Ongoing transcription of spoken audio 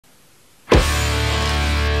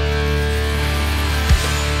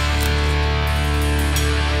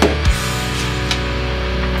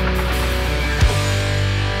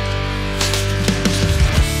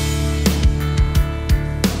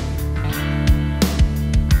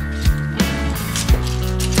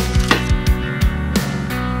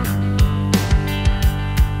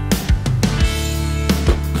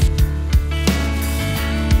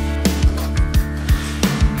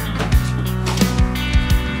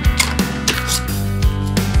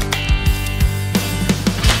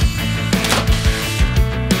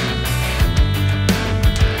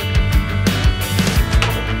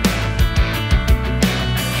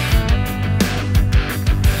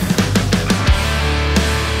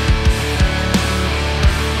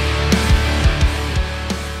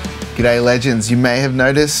G'day legends, you may have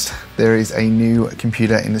noticed there is a new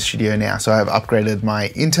computer in the studio now. So I've upgraded my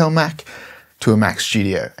Intel Mac to a Mac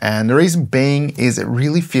Studio. And the reason being is it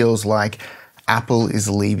really feels like Apple is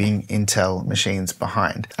leaving Intel machines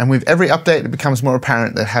behind. And with every update, it becomes more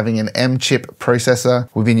apparent that having an M-chip processor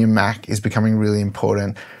within your Mac is becoming really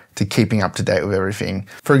important to keeping up to date with everything.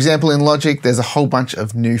 For example, in Logic, there's a whole bunch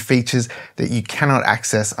of new features that you cannot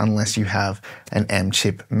access unless you have an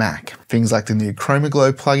M-chip Mac. Things like the new Chroma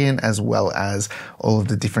Glow plugin, as well as all of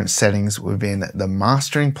the different settings within the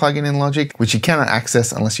mastering plugin in Logic, which you cannot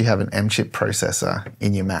access unless you have an M-chip processor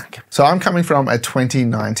in your Mac. So I'm coming from a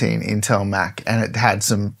 2019 Intel Mac, and it had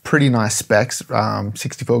some pretty nice specs,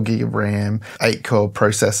 64 gig of RAM, 8-core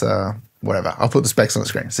processor, whatever. I'll put the specs on the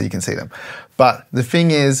screen so you can see them. But the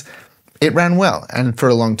thing is, it ran well. And for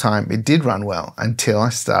a long time, it did run well until I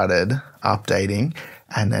started updating,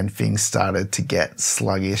 and then things started to get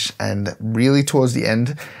sluggish. And really towards the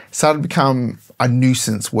end, started to become a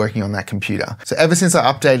nuisance working on that computer. So ever since I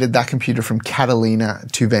updated that computer from Catalina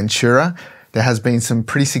to Ventura, there has been some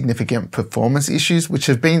pretty significant performance issues, which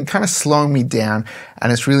have been kind of slowing me down,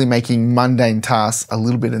 and it's really making mundane tasks a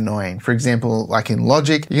little bit annoying. For example, like in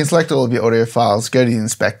Logic, you can select all of your audio files, go to the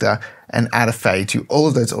inspector, and add a fade to all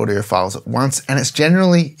of those audio files at once, and it's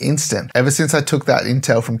generally instant. Ever since I took that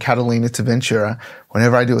Intel from Catalina to Ventura,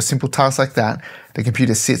 whenever I do a simple task like that, the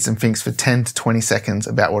computer sits and thinks for 10 to 20 seconds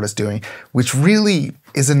about what it's doing, which really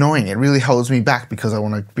is annoying. It really holds me back because I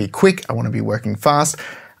want to be quick, I want to be working fast,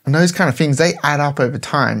 and those kind of things, they add up over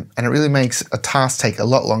time, and it really makes a task take a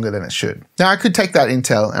lot longer than it should. Now, I could take that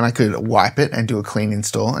Intel and I could wipe it and do a clean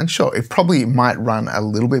install, and sure, it probably might run a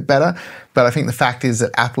little bit better, but I think the fact is that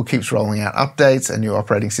Apple keeps rolling out updates and new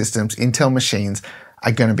operating systems. Intel machines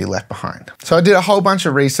are going to be left behind. So I did a whole bunch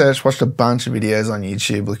of research, watched a bunch of videos on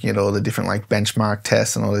YouTube looking at all the different like benchmark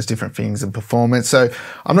tests and all those different things and performance. So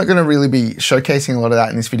I'm not going to really be showcasing a lot of that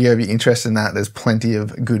in this video. If you're interested in that, there's plenty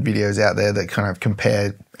of good videos out there that kind of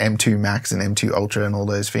compare M2 Max and M2 Ultra and all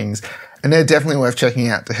those things. And they're definitely worth checking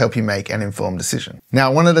out to help you make an informed decision.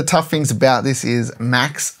 Now, one of the tough things about this is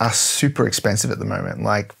Macs are super expensive at the moment.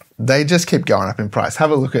 Like, they just keep going up in price. Have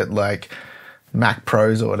a look at like Mac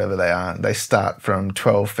Pros or whatever they are. They start from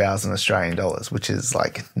 12,000 Australian dollars, which is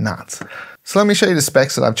like nuts. So let me show you the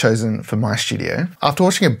specs that I've chosen for my studio. After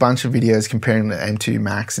watching a bunch of videos comparing the M2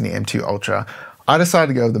 Max and the M2 Ultra, I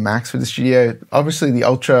decided to go with the Max for the studio. Obviously the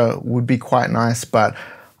Ultra would be quite nice, but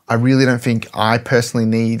I really don't think I personally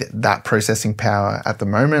need that processing power at the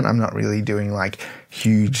moment. I'm not really doing like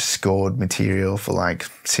huge scored material for like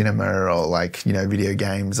cinema or like, you know, video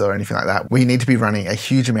games or anything like that. We need to be running a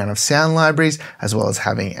huge amount of sound libraries as well as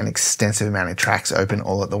having an extensive amount of tracks open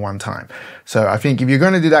all at the one time. So I think if you're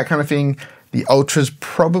going to do that kind of thing, the Ultra's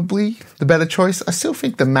probably the better choice. I still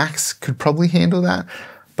think the Max could probably handle that,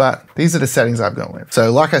 but these are the settings I've gone with. So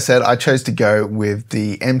like I said, I chose to go with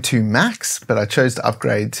the M2 Max, but I chose to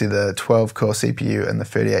upgrade to the 12-core CPU and the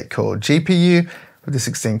 38-core GPU with the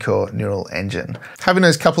 16-core neural engine. Having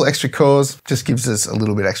those couple extra cores just gives us a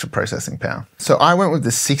little bit extra processing power. So I went with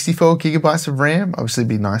the 64 gigabytes of RAM. Obviously it'd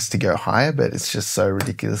be nice to go higher, but it's just so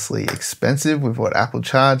ridiculously expensive with what Apple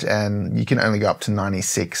charge, and you can only go up to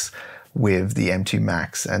 96 with the M2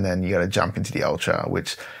 Max, and then you got to jump into the Ultra,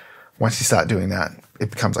 which once you start doing that, it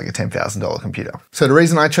becomes like a $10,000 computer. So the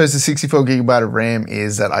reason I chose the 64 gigabyte of RAM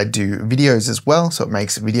is that I do videos as well. So it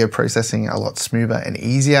makes video processing a lot smoother and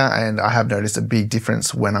easier. And I have noticed a big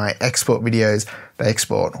difference when I export videos. They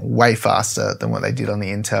export way faster than what they did on the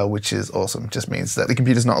Intel, which is awesome. Just means that the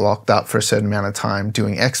computer's not locked up for a certain amount of time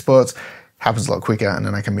doing exports. Happens a lot quicker, and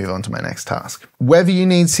then I can move on to my next task. Whether you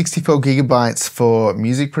need 64 gigabytes for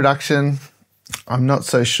music production, I'm not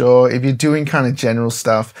so sure. If you're doing kind of general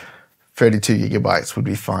stuff, 32 gigabytes would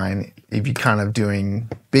be fine. If you're kind of doing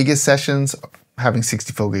bigger sessions, having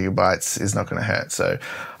 64 gigabytes is not going to hurt. So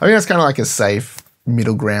I think that's kind of like a safe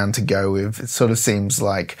middle ground to go with. It sort of seems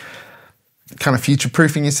like kind of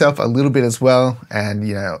future-proofing yourself a little bit as well. And,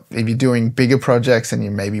 you know, if you're doing bigger projects and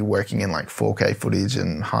you're maybe working in like 4K footage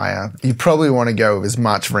and higher, you probably want to go with as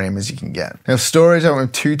much RAM as you can get. Now, storage, I went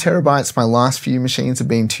with 2 terabytes. My last few machines have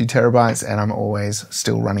been 2 terabytes, and I'm always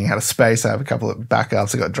still running out of space. I have a couple of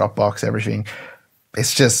backups. I've got Dropbox, everything.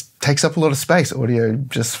 It just takes up a lot of space. Audio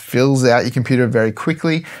just fills out your computer very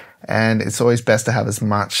quickly, and it's always best to have as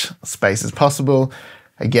much space as possible.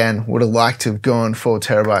 Again, would have liked to have gone 4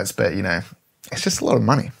 terabytes, but you know, it's just a lot of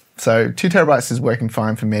money. So 2 terabytes is working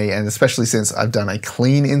fine for me, and especially since I've done a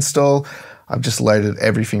clean install, I've just loaded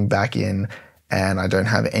everything back in and I don't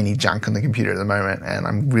have any junk on the computer at the moment, and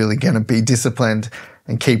I'm really going to be disciplined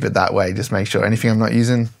and keep it that way. Just make sure anything I'm not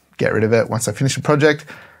using, get rid of it. Once I finish a project,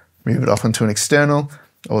 move it off onto an external,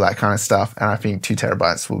 all that kind of stuff. And I think 2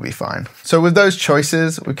 terabytes will be fine. So with those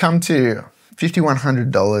choices, we come to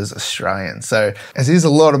 $5,100 Australian. So as it is a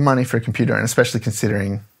lot of money for a computer, and especially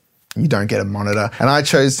considering you don't get a monitor. And I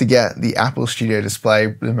chose to get the Apple Studio Display,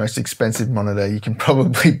 the most expensive monitor you can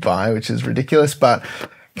probably buy, which is ridiculous. But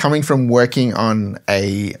coming from working on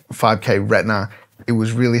a 5K Retina, it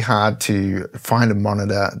was really hard to find a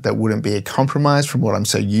monitor that wouldn't be a compromise from what I'm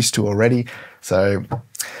so used to already. So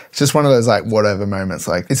it's just one of those like whatever moments.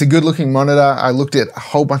 Like, it's a good looking monitor. I looked at a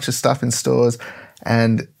whole bunch of stuff in stores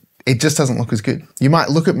and it just doesn't look as good. You might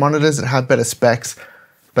look at monitors that have better specs,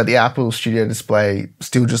 but the Apple Studio Display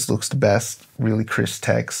still just looks the best. Really crisp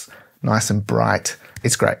text, nice and bright.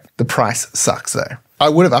 It's great. The price sucks though. I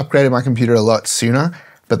would have upgraded my computer a lot sooner,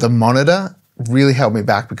 but the monitor really held me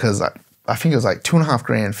back because I think it was like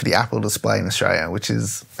 $2,500 for the Apple Display in Australia, which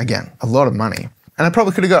is, again, a lot of money. And I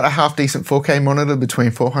probably could have got a half decent 4K monitor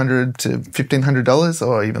between $400 to $1,500,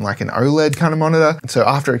 or even like an OLED kind of monitor. So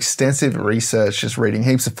after extensive research, just reading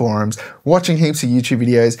heaps of forums, watching heaps of YouTube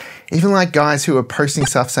videos, even like guys who are posting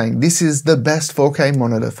stuff saying this is the best 4K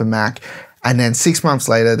monitor for Mac, and then 6 months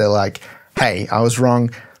later they're like, hey, I was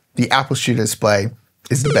wrong. The Apple Studio Display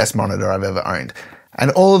is the best monitor I've ever owned.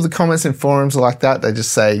 And all of the comments in forums are like that. They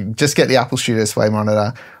just say, just get the Apple Studio Display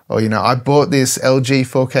monitor. Or, you know, I bought this LG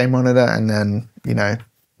 4K monitor and then, you know,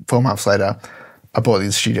 4 months later, I bought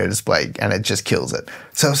this Studio Display and it just kills it.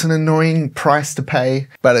 So it's an annoying price to pay,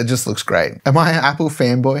 but it just looks great. Am I an Apple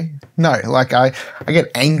fanboy? No, like I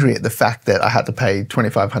get angry at the fact that I had to pay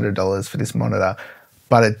 $2,500 for this monitor,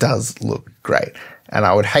 but it does look great. And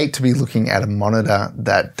I would hate to be looking at a monitor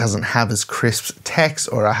that doesn't have as crisp text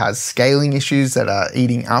or has scaling issues that are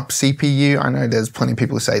eating up CPU. I know there's plenty of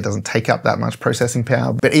people who say it doesn't take up that much processing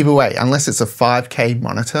power, but either way, unless it's a 5K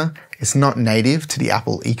monitor, it's not native to the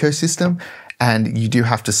Apple ecosystem, and you do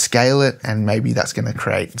have to scale it, and maybe that's going to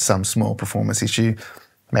create some small performance issue.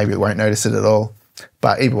 Maybe it won't notice it at all.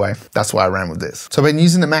 But either way, that's why I ran with this. So I've been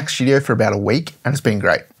using the Mac Studio for about a week and it's been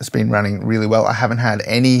great. It's been running really well. I haven't had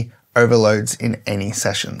any overloads in any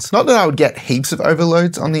sessions. Not that I would get heaps of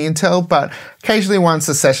overloads on the Intel, but occasionally once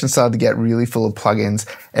the session started to get really full of plugins,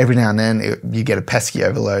 every now and then you get a pesky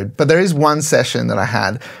overload. But there is one session that I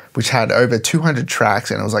had which had over 200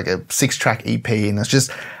 tracks, and it was like a 6-track EP, and it's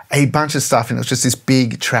just a bunch of stuff, and it was just this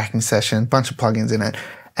big tracking session, bunch of plugins in it.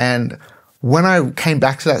 And when I came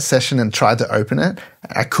back to that session and tried to open it,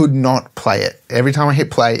 I could not play it. Every time I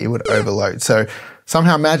hit play, it would overload. So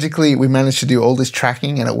somehow magically we managed to do all this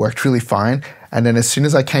tracking and it worked really fine. And then as soon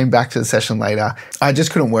as I came back to the session later, I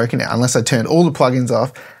just couldn't work in it unless I turned all the plugins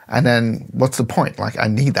off. And then what's the point? Like, I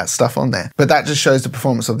need that stuff on there. But that just shows the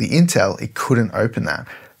performance of the Intel. It couldn't open that.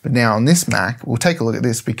 But now on this Mac, we'll take a look at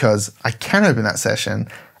this because I can open that session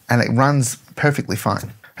and it runs perfectly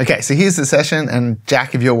fine. Okay, so here's the session, and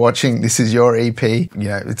Jack, if you're watching, this is your EP. You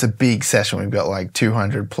know, it's a big session. We've got like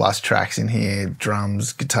 200 plus tracks in here,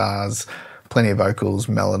 drums, guitars, plenty of vocals,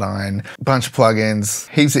 Melodyne, a bunch of plugins,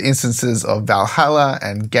 heaps of instances of Valhalla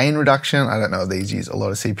and gain reduction. I don't know if these use a lot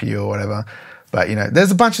of CPU or whatever, but you know,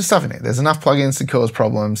 there's a bunch of stuff in it. There's enough plugins to cause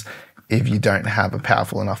problems if you don't have a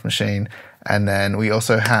powerful enough machine. And then we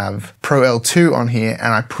also have Pro L2 on here,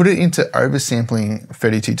 and I put it into oversampling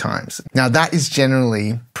 32 times. Now that is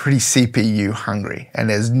generally pretty CPU hungry, and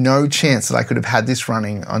there's no chance that I could have had this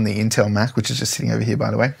running on the Intel Mac, which is just sitting over here, by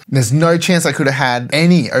the way. There's no chance I could have had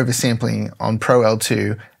any oversampling on Pro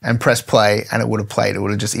L2 and press play and it would have played. It would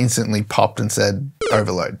have just instantly popped and said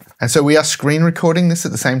overload. And so we are screen recording this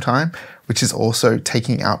at the same time, which is also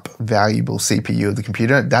taking up valuable CPU of the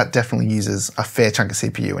computer. That definitely uses a fair chunk of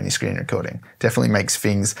CPU when you're screen recording. Definitely makes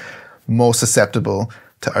things more susceptible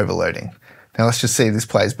to overloading. Now let's just see if this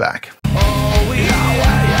plays back.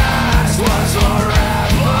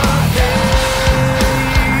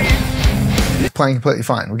 It's playing completely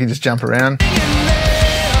fine. We can just jump around.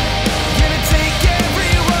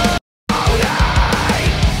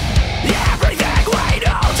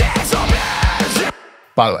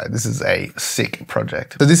 By the way, this is a sick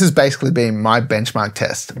project. So this has basically been my benchmark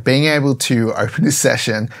test. Being able to open this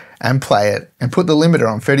session and play it and put the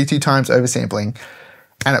limiter on 32 times oversampling,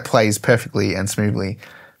 and it plays perfectly and smoothly,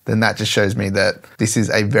 then that just shows me that this is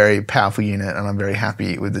a very powerful unit, and I'm very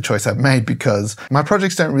happy with the choice I've made because my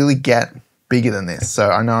projects don't really get bigger than this.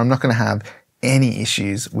 So I know I'm not going to have any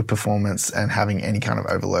issues with performance and having any kind of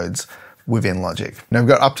overloads within Logic. Now we've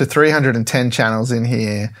got up to 310 channels in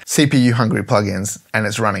here, CPU hungry plugins, and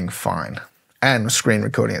it's running fine. And screen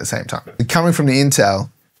recording at the same time. Coming from the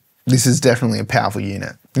Intel, this is definitely a powerful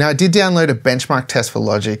unit. Now, I did download a benchmark test for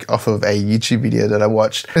Logic off of a YouTube video that I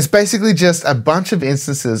watched. It's basically just a bunch of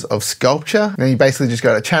instances of Sculpture. And then you basically just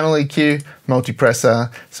go to channel EQ,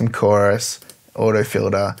 multipressor, some chorus, auto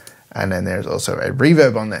filter, and then there's also a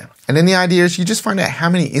reverb on there. And then the idea is you just find out how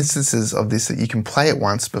many instances of this that you can play at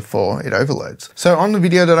once before it overloads. So on the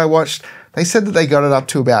video that I watched, they said that they got it up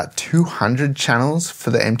to about 200 channels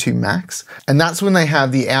for the M2 Max. And that's when they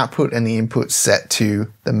have the output and the input set to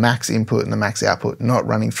the max input and the max output, not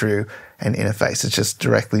running through an interface. It's just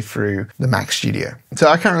directly through the Mac Studio. So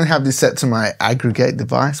I currently have this set to my aggregate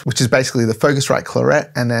device, which is basically the Focusrite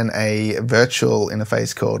Claret, and then a virtual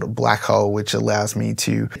interface called Black Hole, which allows me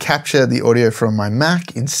to capture the audio from my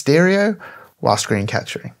Mac in stereo while screen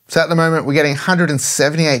capturing. So at the moment, we're getting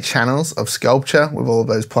 178 channels of Sculpture with all of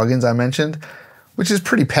those plugins I mentioned, which is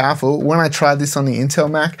pretty powerful. When I tried this on the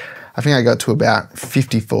Intel Mac, I think I got to about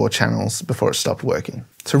 54 channels before it stopped working.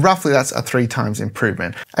 So roughly that's a 3 times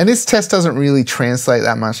improvement. And this test doesn't really translate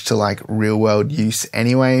that much to like real world use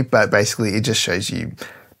anyway, but basically it just shows you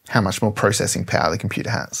how much more processing power the computer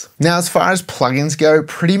has. Now, as far as plugins go,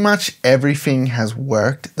 pretty much everything has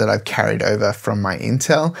worked that I've carried over from my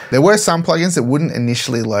Intel. There were some plugins that wouldn't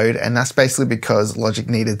initially load, and that's basically because Logic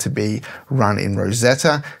needed to be run in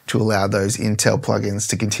Rosetta to allow those Intel plugins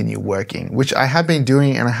to continue working, which I have been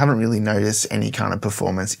doing, and I haven't really noticed any kind of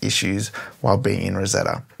performance issues while being in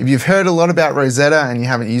Rosetta. If you've heard a lot about Rosetta and you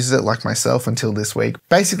haven't used it like myself until this week,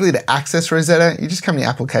 basically to access Rosetta, you just come to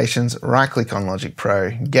Applications, right click on Logic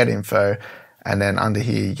Pro, get info, and then under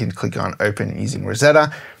here you can click on open using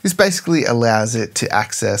Rosetta. This basically allows it to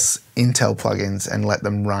access Intel plugins and let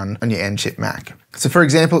them run on your M-chip Mac. So for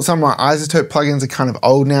example, some of my iZotope plugins are kind of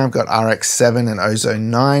old now. I've got RX7 and Ozone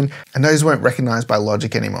 9, and those weren't recognized by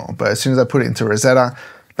Logic anymore. But as soon as I put it into Rosetta,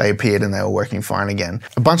 they appeared and they were working fine again.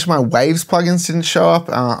 A bunch of my Waves plugins didn't show up.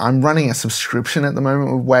 I'm running a subscription at the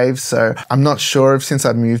moment with Waves, so I'm not sure if since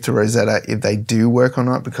I've moved to Rosetta if they do work or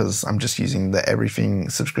not, because I'm just using the everything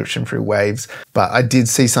subscription through Waves. But I did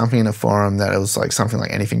see something in a forum that it was like something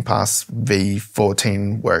like anything past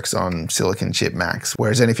V14 works on Silicon chip Macs,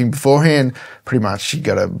 whereas anything beforehand, pretty much you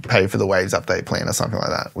got to pay for the Waves update plan or something like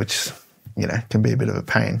that, which, you know, can be a bit of a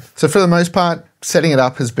pain. So for the most part, setting it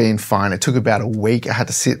up has been fine. It took about a week. I had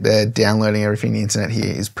to sit there downloading everything. The internet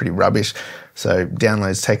here is pretty rubbish. So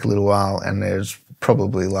downloads take a little while, and there's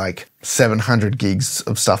probably like 700 gigs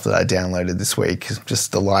of stuff that I downloaded this week,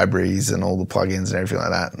 just the libraries and all the plugins and everything like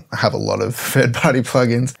that. I have a lot of third-party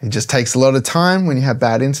plugins. It just takes a lot of time when you have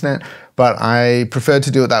bad internet, but I prefer to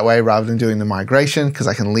do it that way rather than doing the migration, because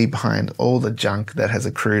I can leave behind all the junk that has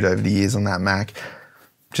accrued over the years on that Mac,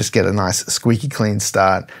 just get a nice squeaky clean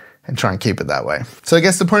start and try and keep it that way. So I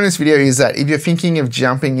guess the point of this video is that if you're thinking of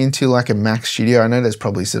jumping into like a Mac Studio, I know there's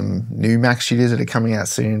probably some new Mac Studios that are coming out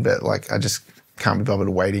soon, but like I just can't be bothered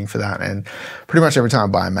waiting for that. And pretty much every time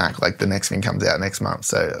I buy a Mac, like the next thing comes out next month.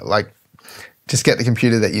 So like just get the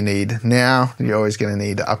computer that you need now. You're always going to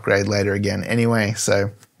need to upgrade later again anyway,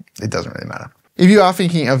 so it doesn't really matter. If you are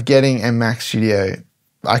thinking of getting a Mac Studio,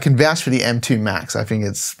 I can vouch for the M2 Max. I think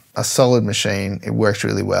it's a solid machine. It works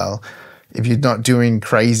really well. If you're not doing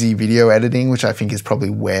crazy video editing, which I think is probably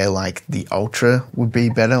where like the Ultra would be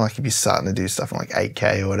better, like if you're starting to do stuff in like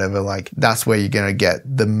 8K or whatever, like that's where you're going to get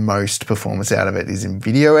the most performance out of it, is in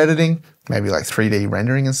video editing, maybe like 3D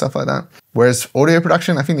rendering and stuff like that. Whereas audio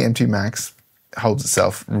production, I think the M2 Max holds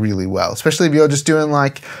itself really well, especially if you're just doing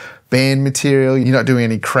like band material, you're not doing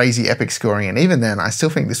any crazy epic scoring, and even then I still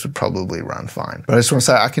think this would probably run fine. But I just want to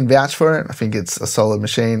say I can vouch for it. I think it's a solid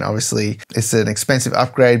machine. Obviously it's an expensive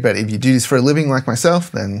upgrade, but if you do this for a living like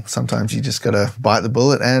myself, then sometimes you just gotta bite the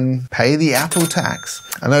bullet and pay the Apple tax.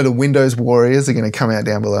 I know the Windows warriors are gonna come out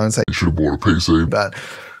down below and say you should have bought a PC, but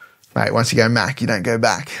mate, once you go Mac, you don't go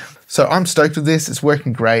back. So I'm stoked with this. It's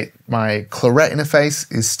working great. My Claret interface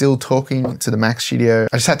is still talking to the Mac Studio.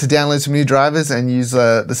 I just had to download some new drivers and use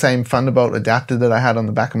the same Thunderbolt adapter that I had on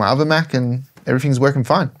the back of my other Mac, and everything's working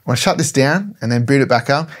fine. When I shut this down and then boot it back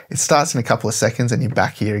up, it starts in a couple of seconds and you're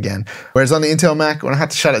back here again. Whereas on the Intel Mac, when I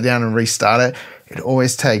had to shut it down and restart it, it'd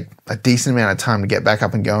always take a decent amount of time to get back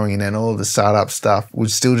up and going, and then all of the startup stuff would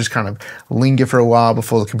still just kind of linger for a while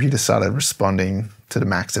before the computer started responding to the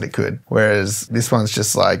max that it could. Whereas this one's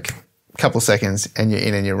just like couple seconds and you're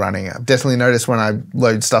in and you're running. I've definitely noticed when I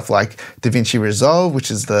load stuff like DaVinci Resolve,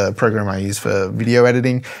 which is the program I use for video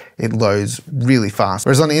editing, it loads really fast.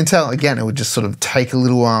 Whereas on the Intel, again, it would just sort of take a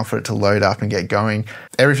little while for it to load up and get going.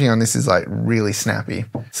 Everything on this is like really snappy.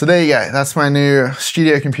 So there you go. That's my new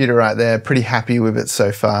studio computer right there. Pretty happy with it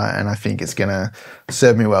so far, and I think it's gonna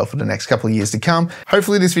serve me well for the next couple of years to come.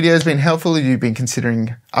 Hopefully this video has been helpful if you've been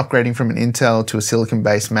considering upgrading from an Intel to a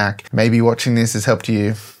silicon-based Mac. Maybe watching this has helped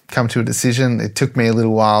you come to a decision. It took me a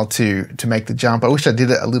little while to make the jump. I wish I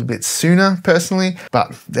did it a little bit sooner personally,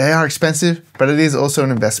 but they are expensive, but it is also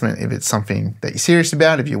an investment if it's something that you're serious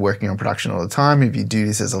about, if you're working on production all the time, if you do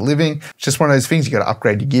this as a living. It's just one of those things, you got to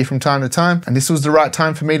upgrade your gear from time to time. And this was the right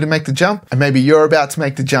time for me to make the jump. And maybe you're about to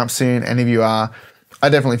make the jump soon. And if you are, I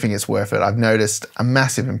definitely think it's worth it. I've noticed a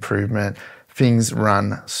massive improvement. Things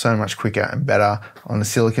run so much quicker and better on the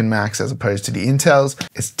Silicon Macs as opposed to the Intels.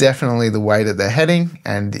 It's definitely the way that they're heading.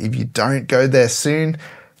 And if you don't go there soon,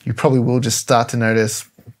 you probably will just start to notice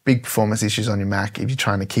big performance issues on your Mac if you're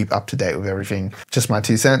trying to keep up to date with everything. Just my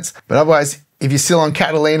 2 cents. But otherwise, if you're still on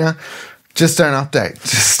Catalina, just don't update.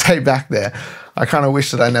 Just stay back there. I kind of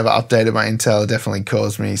wish that I never updated my Intel. It definitely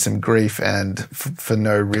caused me some grief, and for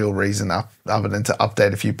no real reason other than to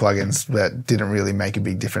update a few plugins that didn't really make a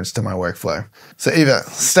big difference to my workflow. So either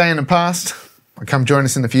stay in the past or come join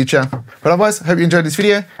us in the future. But otherwise, I hope you enjoyed this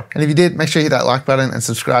video. And if you did, make sure you hit that like button and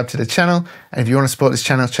subscribe to the channel. And if you want to support this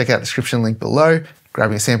channel, check out the description link below.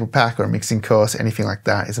 Grabbing a sample pack or a mixing course, anything like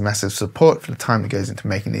that is a massive support for the time that goes into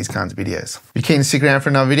making these kinds of videos. If you're keen to stick around for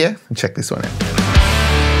another video, then check this one out.